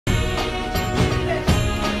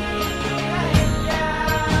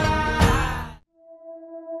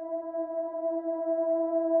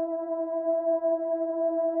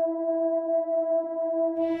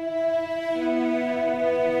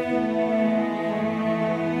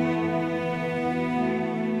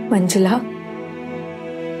मंजुला,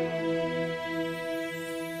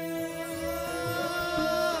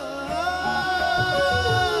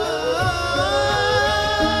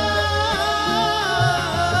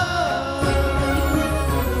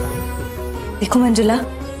 देखो मंजुला,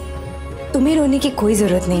 तुम्हें रोने की कोई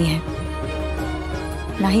जरूरत नहीं है,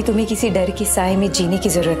 ना ही तुम्हें किसी डर की साए में जीने की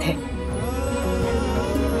जरूरत है।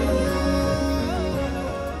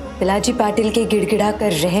 पिलाजी पाटिल के गिड़गिड़ा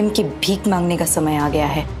कर रहम की भीख मांगने का समय आ गया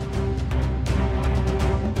है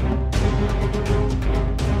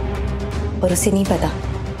और उसे नहीं पता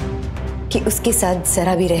कि उसके साथ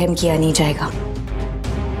जरा भी रहम किया नहीं जाएगा।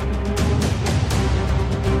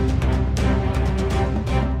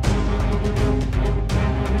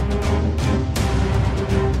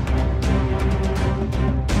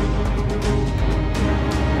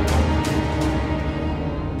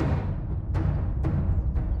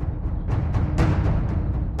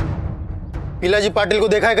 पिलाजी पाटिल को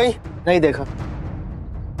देखा है कहीं? नहीं देखा।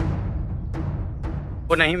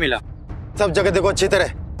 वो नहीं मिला। सब जगह देखो अच्छी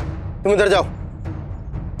तरह। तुम इधर जाओ।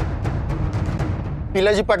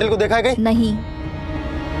 पिलाजी पाटिल को देखा है कहीं? नहीं।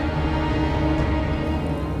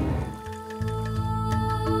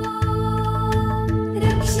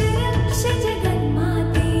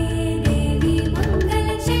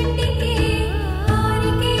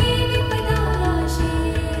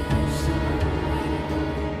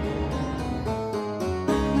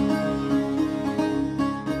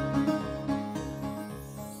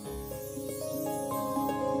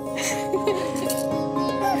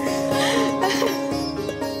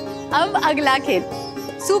 अब अगला खेल,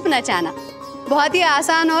 सूप नचाना। बहुत ही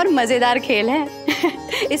आसान और मजेदार खेल है।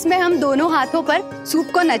 इसमें हम दोनों हाथों पर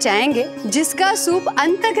सूप को नचाएंगे। जिसका सूप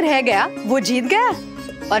अंत तक रह गया वो जीत गया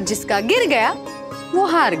और जिसका गिर गया वो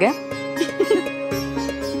हार गया।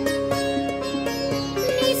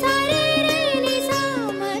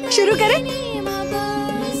 शुरू करें?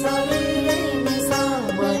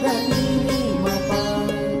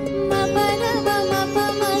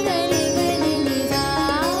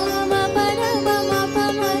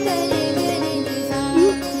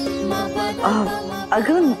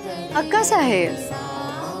 अक्का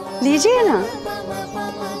साहेब, लीजिए ना।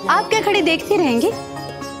 आप क्या खड़ी देखती रहेंगी?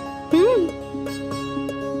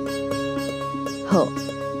 हो।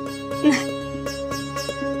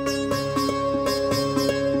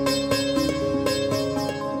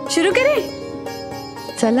 शुरू करें?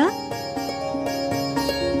 चला।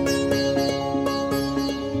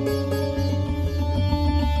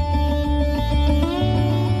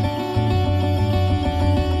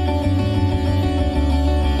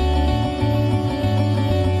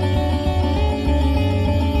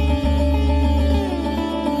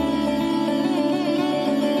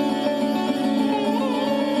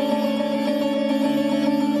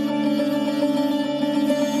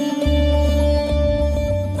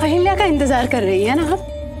 अहिल्या का इंतजार कर रही है ना आप?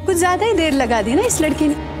 कुछ ज्यादा ही देर लगा दी ना इस लड़की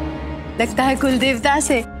ने। लगता है कुल देवता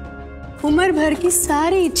से उम्र भर की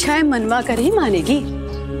सारी इच्छाएं मनवा कर ही मानेगी।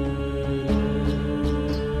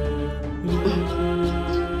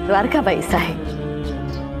 द्वारका बाई साहब,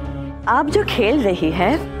 आप जो खेल रही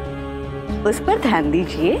है उस पर ध्यान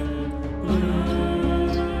दीजिए।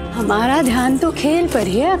 हमारा ध्यान तो खेल पर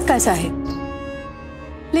ही है अक्का साहब,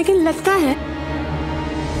 लेकिन लगता है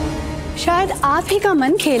शायद आप ही का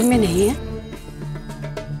मन खेल में नहीं है।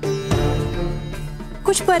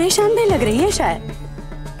 कुछ परेशान भी लग रही है शायद।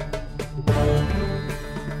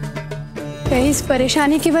 कहीं इस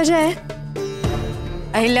परेशानी की वजह है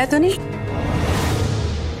अहिल्या तो नहीं?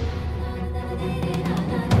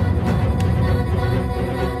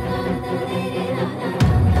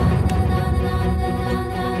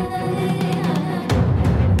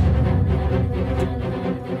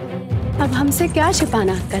 अब हमसे क्या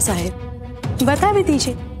छिपाना अक्का साहब, बता भी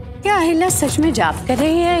दीजिए। क्या अहिल्या सच में जाप कर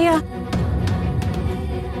रही है या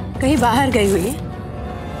कहीं बाहर गई हुई है?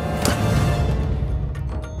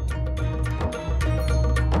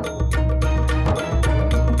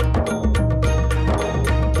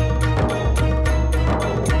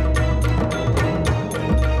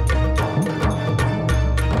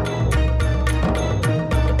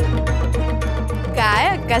 क्या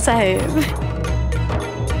है अक्का साहब,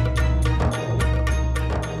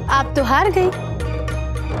 आप तो हार गई।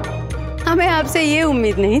 हमें आपसे ये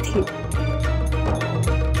उम्मीद नहीं थी।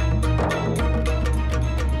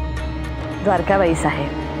 द्वारका बाई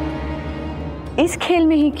साहब, इस खेल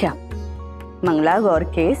में ही क्या, मंगला गौर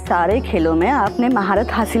के सारे खेलों में आपने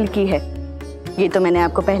महारत हासिल की है। ये तो मैंने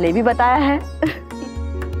आपको पहले भी बताया है।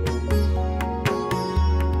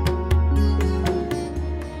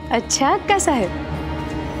 अच्छा अक्का साहब,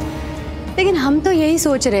 लेकिन हम तो यही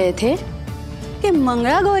सोच रहे थे कि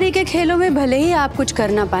मंगला गौरी के खेलों में भले ही आप कुछ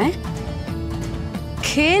कर ना पाए,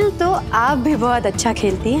 खेल तो आप भी बहुत अच्छा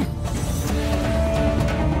खेलती हैं।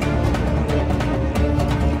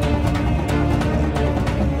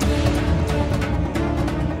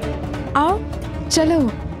 आओ चलो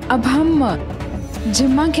अब हम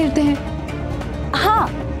जिम्मा खेलते हैं। हाँ,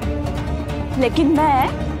 लेकिन मैं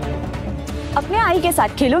अपने आई के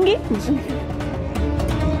साथ खेलूंगी।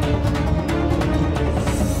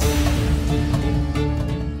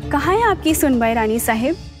 कहाँ है आपकी सुनबाई रानी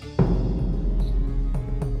साहिब?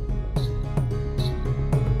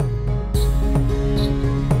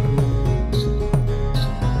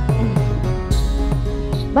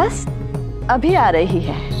 बस अभी आ रही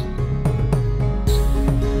है।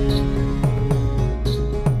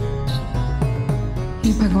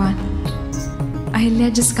 हे भगवान, अहिल्या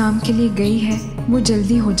जिस काम के लिए गई है वो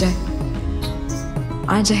जल्दी हो जाए।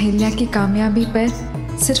 आज अहिल्या की कामयाबी पर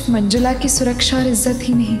सिर्फ मंजुला की सुरक्षा और इज्जत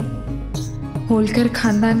ही नहीं, होलकर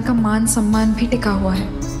खानदान का मान सम्मान भी टिका हुआ है।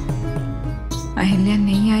 अहिल्या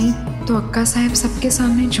नहीं आई तो अक्का साहब सबके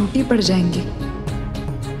सामने झूठी पड़ जाएंगी।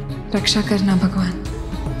 रक्षा करना भगवान।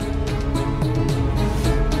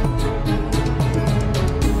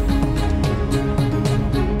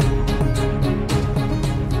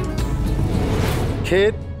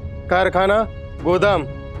 खेत, कारखाना, गोदाम,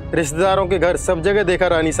 रिश्तेदारों के घर, सब जगह देखा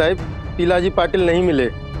रानी साहब, पिलाजी पाटिल नहीं मिले।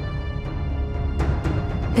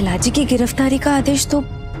 पिलाजी की गिरफ्तारी का आदेश तो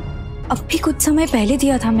अब भी कुछ समय पहले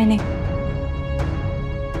दिया था मैंने।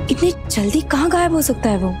 इतनी जल्दी कहाँ गायब हो सकता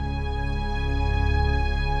है वो?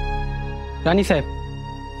 रानी साहब,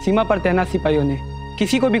 सीमा पर तैनात सिपाहियों ने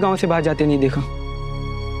किसी को भी गांव से बाहर जाते नहीं देखा।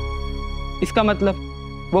 इसका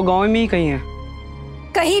मतलब वो गांव में ही कहीं है।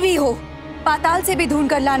 कहीं भी हो, पाताल से भी ढूंढ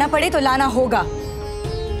कर लाना पड़े तो लाना होगा।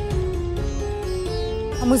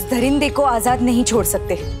 हम उस दरिंदे को आजाद नहीं छोड़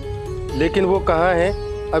सकते। लेकिन वो कहाँ है?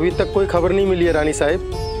 अभी तक कोई खबर नहीं मिली है रानी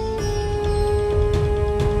साहब।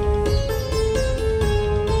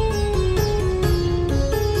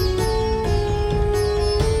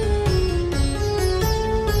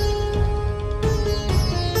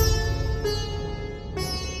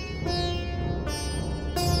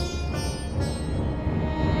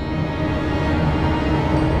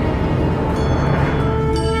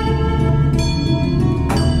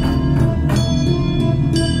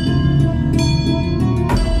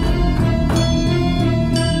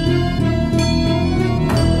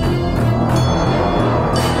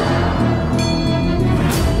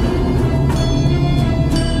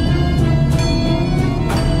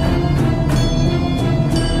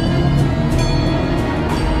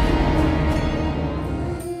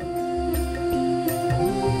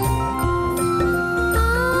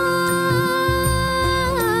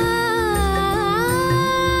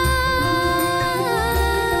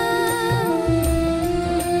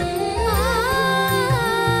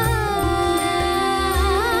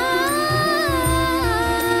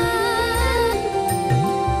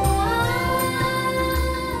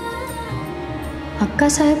 अक्का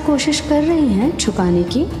साहब कोशिश कर रही हैं छुपाने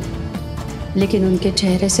की, लेकिन उनके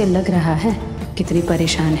चेहरे से लग रहा है कितनी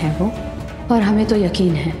परेशान है वो। और हमें तो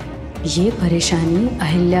यकीन है ये परेशानी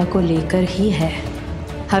अहिल्या को लेकर ही है।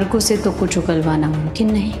 हरको से तो कुछ उगलवाना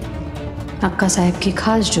मुमकिन नहीं। अक्का साहब की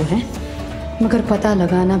खास जो है, मगर पता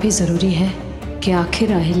लगाना भी ज़रूरी है कि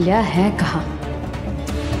आखिर अहिल्या है कहाँ।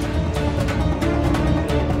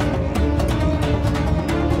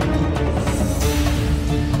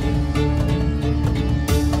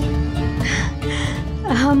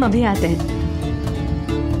 हम अभी आते हैं।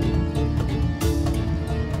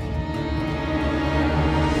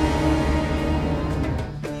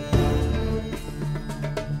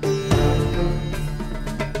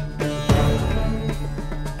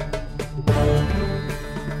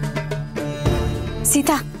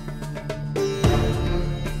 सीता,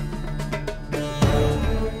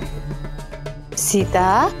 सीता,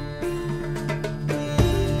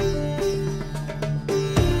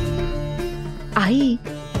 आई,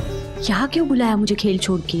 यहाँ क्यों बुलाया मुझे खेल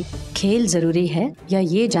छोड़ के? खेल जरूरी है या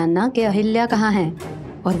ये जानना कि अहिल्या कहाँ है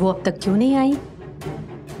और वो अब तक क्यों नहीं आई?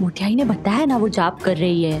 मोटियाई ने बताया ना वो जाप कर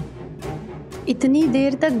रही है। इतनी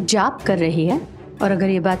देर तक जाप कर रही है, और अगर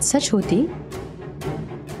ये बात सच होती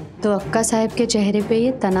तो अक्का साहब के चेहरे पे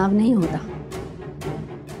ये तनाव नहीं होता।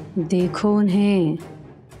 देखो उन्हें।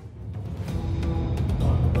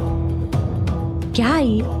 क्या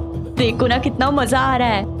आई? देखो ना कितना मजा आ रहा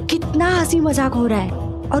है, कितना हंसी मजाक हो रहा है।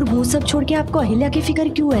 और वो सब छोड़ के आपको अहिल्या की फिक्र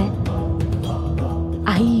क्यों है?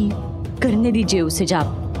 आई, करने दीजिए उसे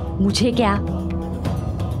जाप, मुझे क्या।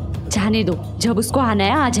 जाने दो, जब उसको आना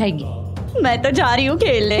है आ जाएगी। मैं तो जा रही हूँ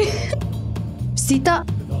खेलने। सीता,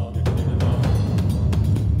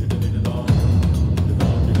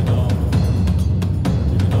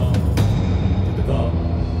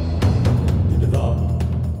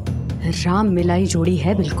 राम मिलाई जोड़ी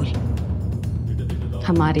है बिल्कुल।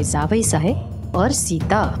 हमारे जावई साहब और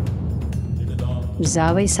सीता।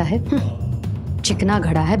 जावई साहब चिकना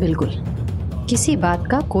घड़ा है बिल्कुल, किसी बात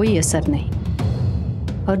का कोई असर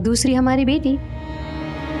नहीं। और दूसरी हमारी बेटी,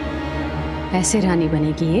 ऐसे रानी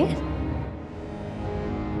बनेगी ये,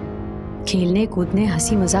 खेलने कूदने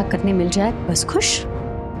हंसी मजाक करने मिल जाए बस खुश।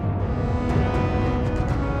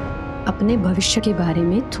 अपने भविष्य के बारे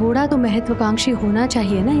में थोड़ा तो महत्वाकांक्षी होना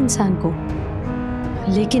चाहिए ना इंसान को,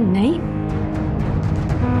 लेकिन नहीं।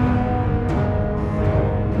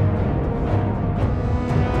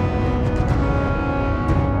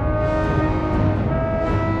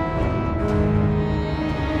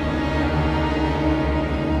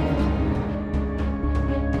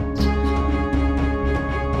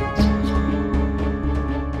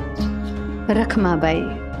 रखमा बाई,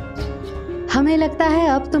 हमें लगता है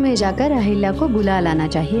अब तुम्हें जाकर अहिल्या को बुला लाना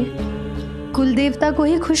चाहिए। कुल देवता को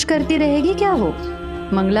ही खुश करती रहेगी क्या वो?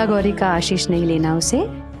 मंगला गौरी का आशीष नहीं लेना उसे।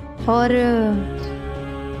 और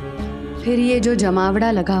फिर ये जो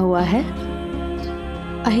जमावड़ा लगा हुआ है,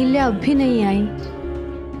 अहिल्या अब भी नहीं आई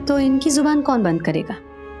तो इनकी जुबान कौन बंद करेगा?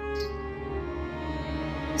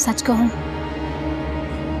 सच कहूं,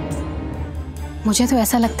 मुझे तो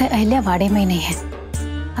ऐसा लगता है अहिल्या वाड़े में ही नहीं है।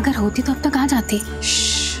 अगर होती तो अब तक आ जाती।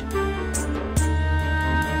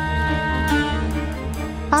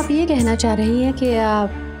 आप ये कहना चाह रही हैं कि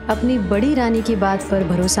आप अपनी बड़ी रानी की बात पर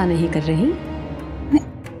भरोसा नहीं कर रही?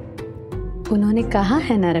 उन्होंने कहा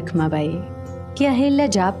है ना रखमा बाई कि अहिल्या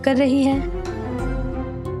जाप कर रही है,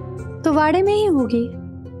 तो वाड़े में ही होगी,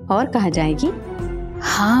 और कहाँ जाएगी?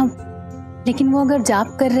 हाँ, लेकिन वो अगर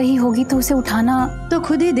जाप कर रही होगी तो उसे उठाना तो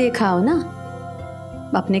खुद ही देखा हो ना,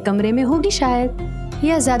 अपने कमरे में होगी शायद,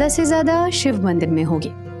 या ज्यादा से ज्यादा शिव मंदिर में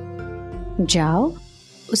होगी। जाओ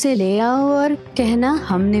उसे ले आओ और कहना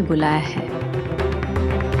हमने बुलाया है।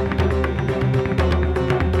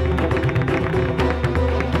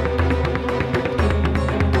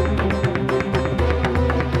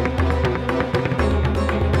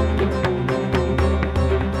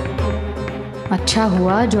 अच्छा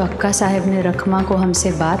हुआ जो अक्का साहब ने रखमा को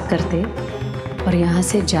हमसे बात करते और यहाँ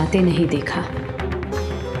से जाते नहीं देखा,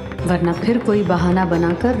 वरना फिर कोई बहाना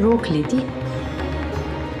बनाकर रोक लेती।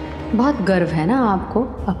 बहुत गर्व है ना आपको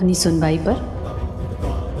अपनी सुनवाई पर।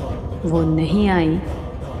 वो नहीं आई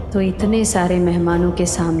तो इतने सारे मेहमानों के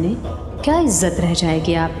सामने क्या इज्जत रह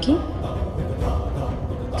जाएगी आपकी?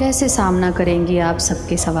 कैसे सामना करेंगी आप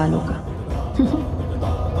सबके सवालों का?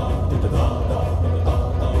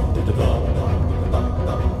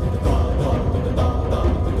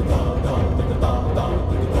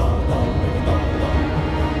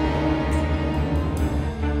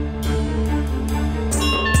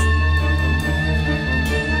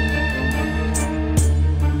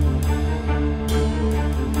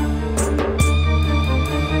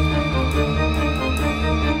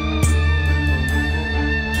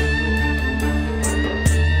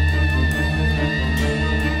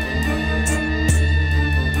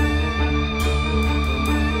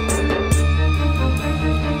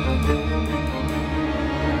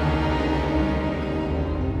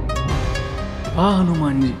 हाँ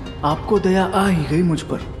हनुमान जी, आपको दया आ ही गई मुझ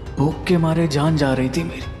पर। भूख के मारे जान जा रही थी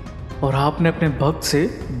मेरी, और आपने अपने भक्त से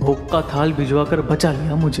भोग का थाल भिजवा कर बचा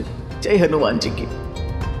लिया मुझे। जय हनुमान जी की।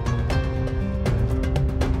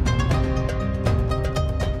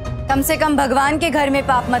 कम से कम भगवान के घर में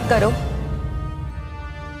पाप मत करो।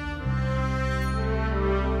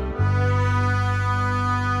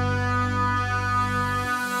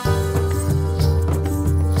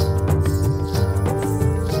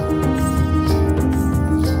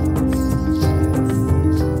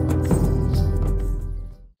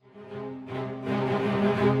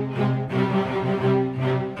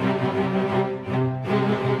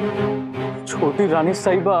 छोटी रानी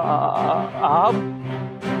साहिबा, आप?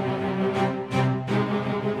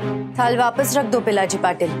 थाल वापस रख दो पिलाजी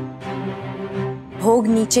पाटिल। भोग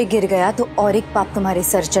नीचे गिर गया तो और एक पाप तुम्हारे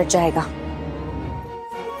सर चढ़ जाएगा।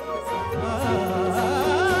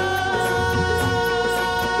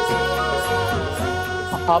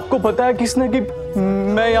 आपको पता है किसने कि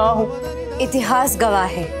मैं यहाँ हूँ? इतिहास गवाह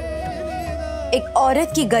है, एक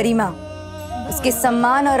औरत की गरिमा, उसके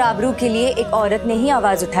सम्मान और आबरू के लिए एक औरत ने ही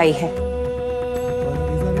आवाज उठाई है।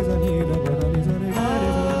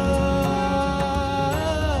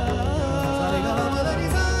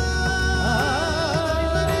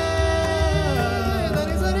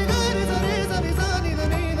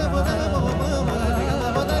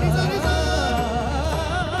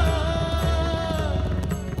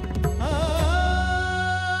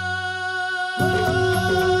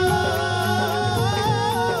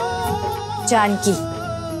 जानकी,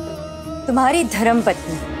 तुम्हारी धर्म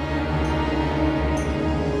पत्नी।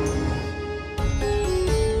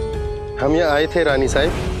 हम यहाँ आए थे रानी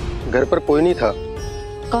साहब, घर पर कोई नहीं था।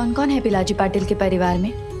 कौन कौन है पिलाजी पाटिल के परिवार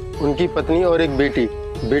में? उनकी पत्नी और एक बेटी।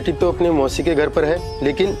 बेटी तो अपने मौसी के घर पर है,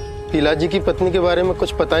 लेकिन पिलाजी की पत्नी के बारे में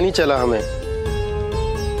कुछ पता नहीं चला हमें।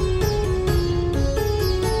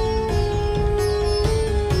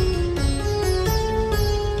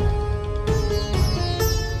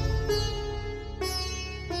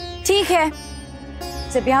 ठीक है,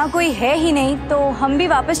 जब यहाँ कोई है ही नहीं तो हम भी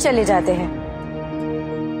वापस चले जाते हैं।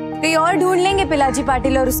 कहीं और ढूंढ लेंगे पिलाजी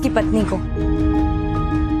पाटिल और उसकी पत्नी को।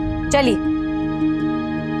 चलिए।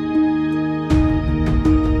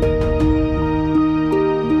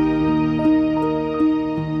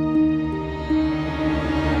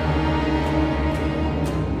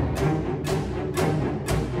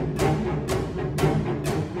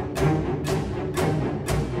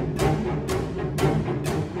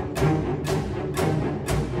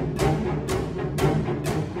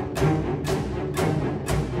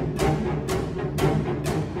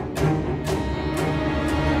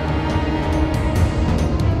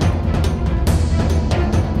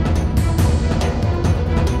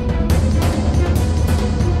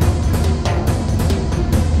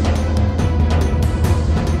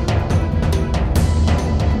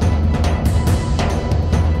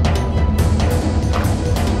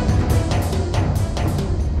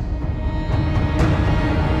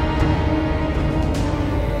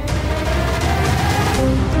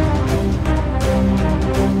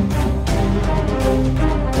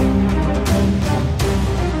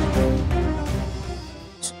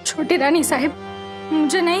 रानी साहब,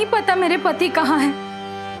 मुझे नहीं पता मेरे पति कहाँ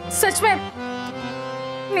हैं। सच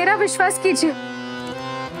में मेरा विश्वास कीजिए,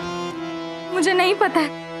 मुझे नहीं पता है।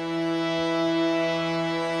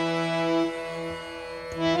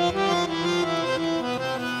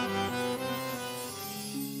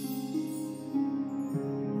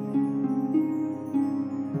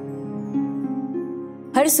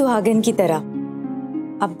 हर सुहागन की तरह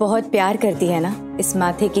आप बहुत प्यार करती है ना इस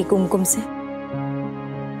माथे की कुमकुम से,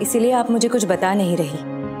 इसीलिए आप मुझे कुछ बता नहीं रही।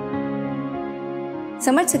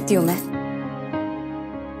 समझ सकती हूँ मैं,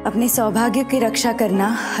 अपने सौभाग्य की रक्षा करना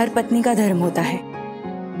हर पत्नी का धर्म होता है,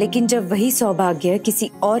 लेकिन जब वही सौभाग्य किसी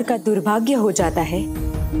और का दुर्भाग्य हो जाता है,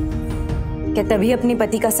 क्या तभी अपने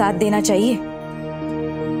पति का साथ देना चाहिए?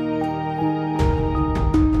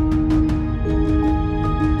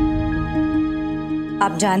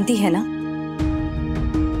 आप जानती है ना,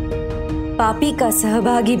 पापी का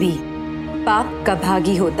सहभागी भी पाप का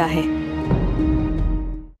भागी होता है।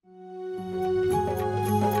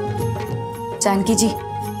 जानकी जी,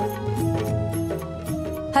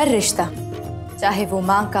 हर रिश्ता, चाहे वो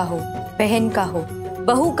माँ का हो, बहन का हो,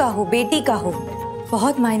 बहू का हो, बेटी का हो,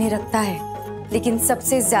 बहुत मायने रखता है, लेकिन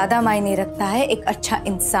सबसे ज्यादा मायने रखता है एक अच्छा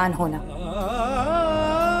इंसान होना।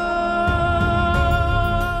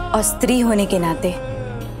 और स्त्री होने के नाते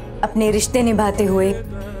अपने रिश्ते निभाते हुए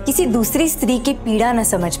किसी दूसरी स्त्री की पीड़ा न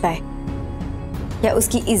समझ पाए या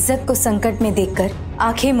उसकी इज्जत को संकट में देखकर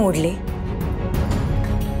आंखें मोड़ ले,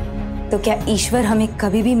 तो क्या ईश्वर हमें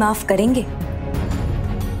कभी भी माफ करेंगे?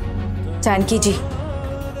 जानकी जी,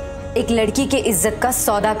 एक लड़की के इज्जत का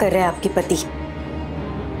सौदा कर रहे हैं आपके पति।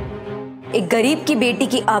 एक गरीब की बेटी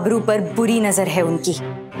की आबरू पर बुरी नजर है उनकी।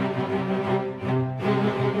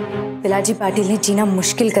 पिलाजी पाटिल ने जीना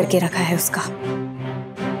मुश्किल करके रखा है उसका।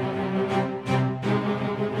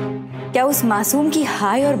 क्या उस मासूम की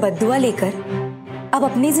हाय और बद्दुआ लेकर आप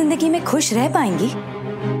अपनी जिंदगी में खुश रह पाएंगी?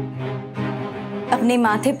 अपने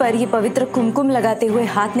माथे पर ये पवित्र कुमकुम लगाते हुए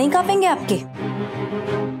हाथ नहीं कांपेंगे आपके?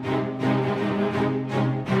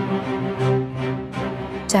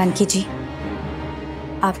 जानकी जी,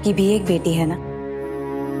 आपकी भी एक बेटी है ना?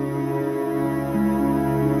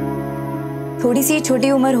 थोड़ी सी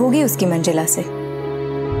छोटी उम्र होगी उसकी मंजुला से।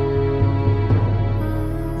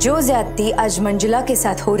 जो ज्यादती आज मंजुला के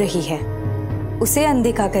साथ हो रही है, उसे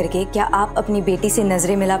अनदेखा करके क्या आप अपनी बेटी से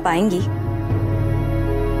नजरें मिला पाएंगी?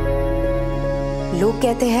 लोग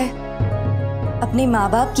कहते हैं अपने माँ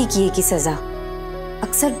बाप की किए की सजा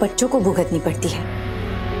अक्सर बच्चों को भुगतनी पड़ती है।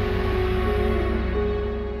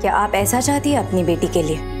 क्या आप ऐसा चाहती है अपनी बेटी के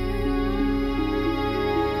लिए?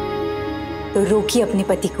 तो रोकिए अपने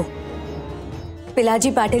पति को।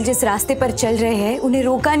 पिलाजी पाटिल जिस रास्ते पर चल रहे हैं, उन्हें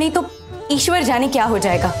रोका नहीं तो ईश्वर जाने क्या हो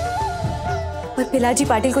जाएगा। पर पिलाजी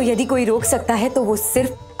पाटिल को यदि कोई रोक सकता है तो वो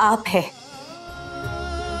सिर्फ आप है।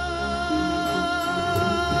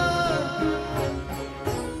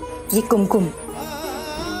 ये कुमकुम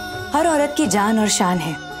हर औरत की जान और शान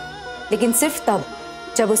है, लेकिन सिर्फ तब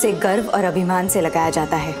जब उसे गर्व और अभिमान से लगाया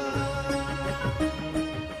जाता है।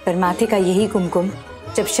 पर माथे का यही कुमकुम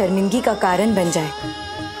जब शर्मिंदगी का कारण बन जाए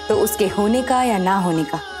तो उसके होने का या ना होने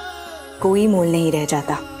का कोई मोल नहीं रह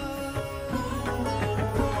जाता।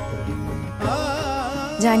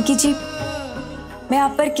 जानकी जी, मैं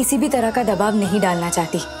आप पर किसी भी तरह का दबाव नहीं डालना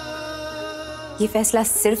चाहती। ये फैसला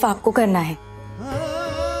सिर्फ आपको करना है।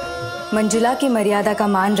 मंजुला की मर्यादा का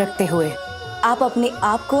मान रखते हुए आप अपने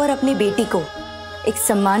आप को और अपनी बेटी को एक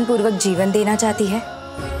सम्मानपूर्वक जीवन देना चाहती है,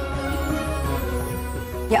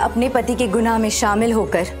 या अपने पति के गुनाह में शामिल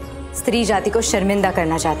होकर स्त्री जाति को शर्मिंदा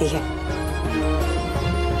करना चाहती है।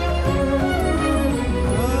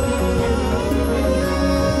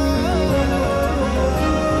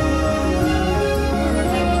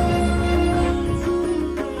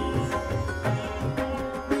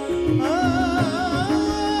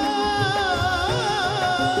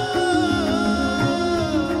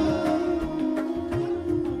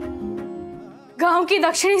 गांव की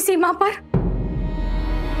दक्षिणी सीमा पर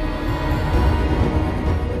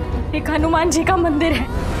एक हनुमान जी का मंदिर है,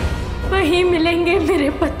 वहीं मिलेंगे मेरे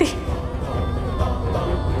पति।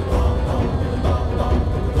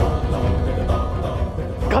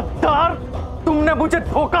 गद्दार, तुमने मुझे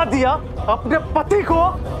धोखा दिया, अपने पति को।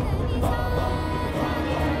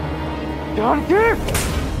 जानकी,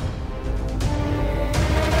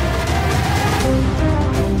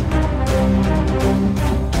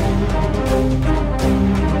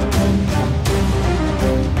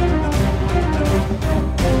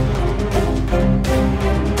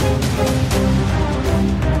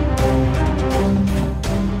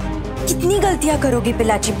 कितनी गलतियां करोगे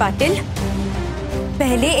पिलाजी पाटिल?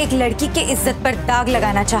 पहले एक लड़की की इज्जत पर दाग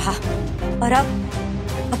लगाना चाहा, और अब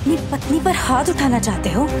अपनी पत्नी पर हाथ उठाना चाहते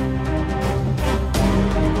हो।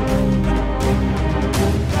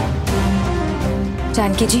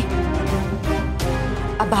 जानकी जी,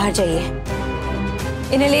 अब बाहर जाइए,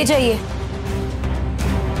 इन्हें ले जाइए।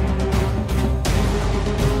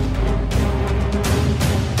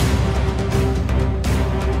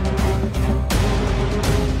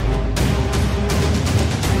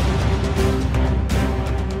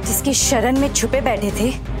 जिसकी शरण में छुपे बैठे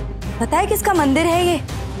थे, पता है किसका मंदिर है ये?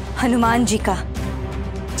 हनुमान जी का,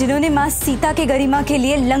 जिन्होंने मां सीता के गरिमा के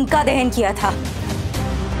लिए लंका दहन किया था।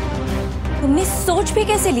 तुमने सोच भी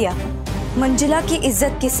कैसे लिया? मंजुला की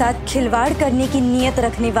इज्जत के साथ खिलवाड़ करने की नीयत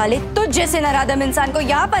रखने वाले तुझ जैसे नराधम इंसान को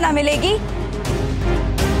यहाँ पनाह मिलेगी?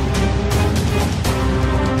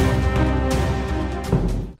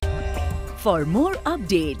 For more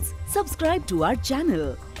updates, subscribe to our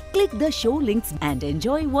channel, click the show links and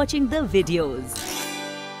enjoy watching the videos.